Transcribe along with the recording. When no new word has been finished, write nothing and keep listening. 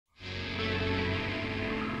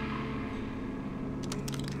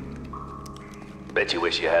Bet you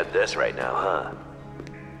wish you had this right now, huh?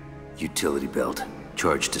 Utility belt.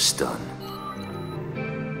 Charged to stun.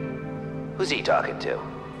 Who's he talking to?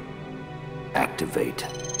 Activate.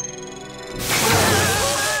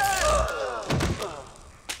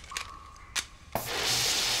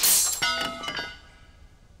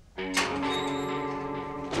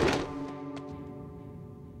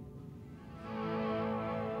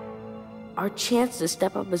 Our chance to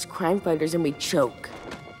step up as crime fighters and we choke.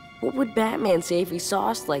 What would Batman say if he saw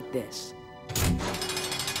us like this?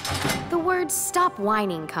 The words "stop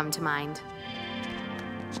whining" come to mind.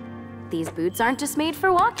 These boots aren't just made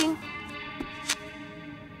for walking.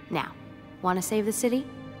 Now, want to save the city?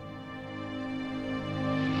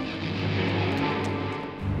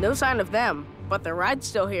 No sign of them, but the ride's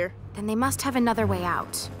still here. Then they must have another way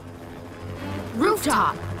out.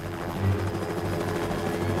 Rooftop!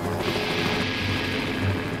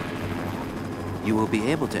 You will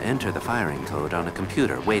be able to enter the firing code on a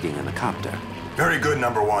computer waiting in the copter. Very good,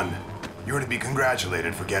 number one. You are to be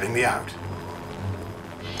congratulated for getting me out.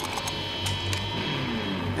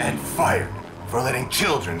 And fired for letting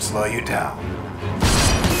children slow you down.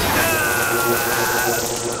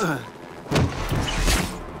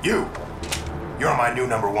 You're my new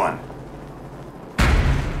number one.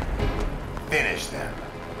 Finish them.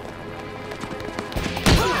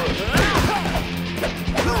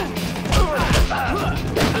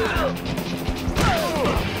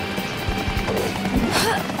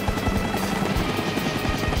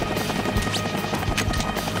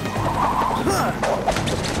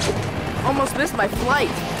 Almost missed my flight.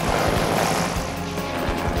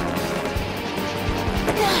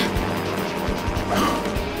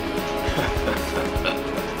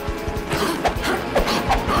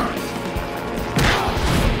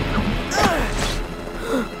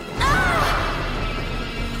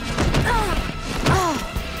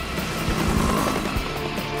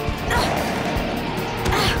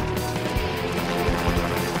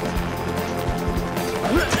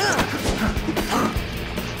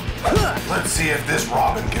 Let's see if this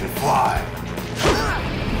Robin can fly.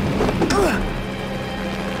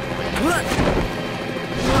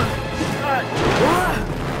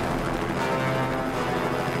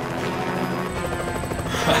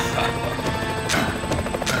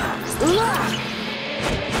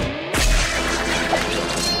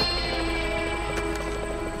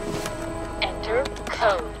 Enter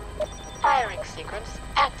code. Firing sequence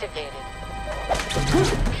activated.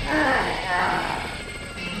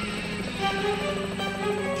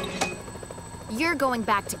 You're going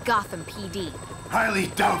back to Gotham PD. Highly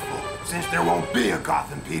doubtful, since there won't be a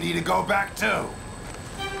Gotham PD to go back to.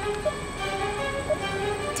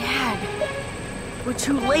 Dad. We're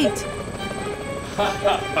too late.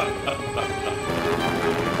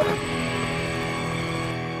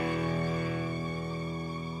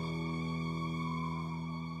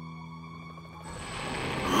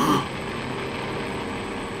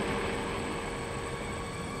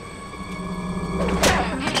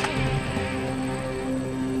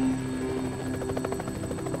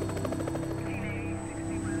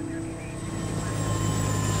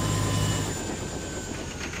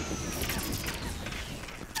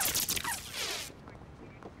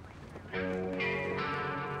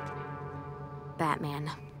 Batman.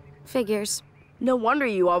 Figures. No wonder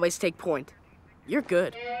you always take point. You're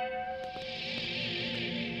good.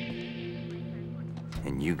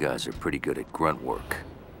 And you guys are pretty good at grunt work.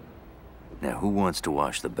 Now, who wants to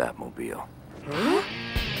wash the Batmobile? Huh?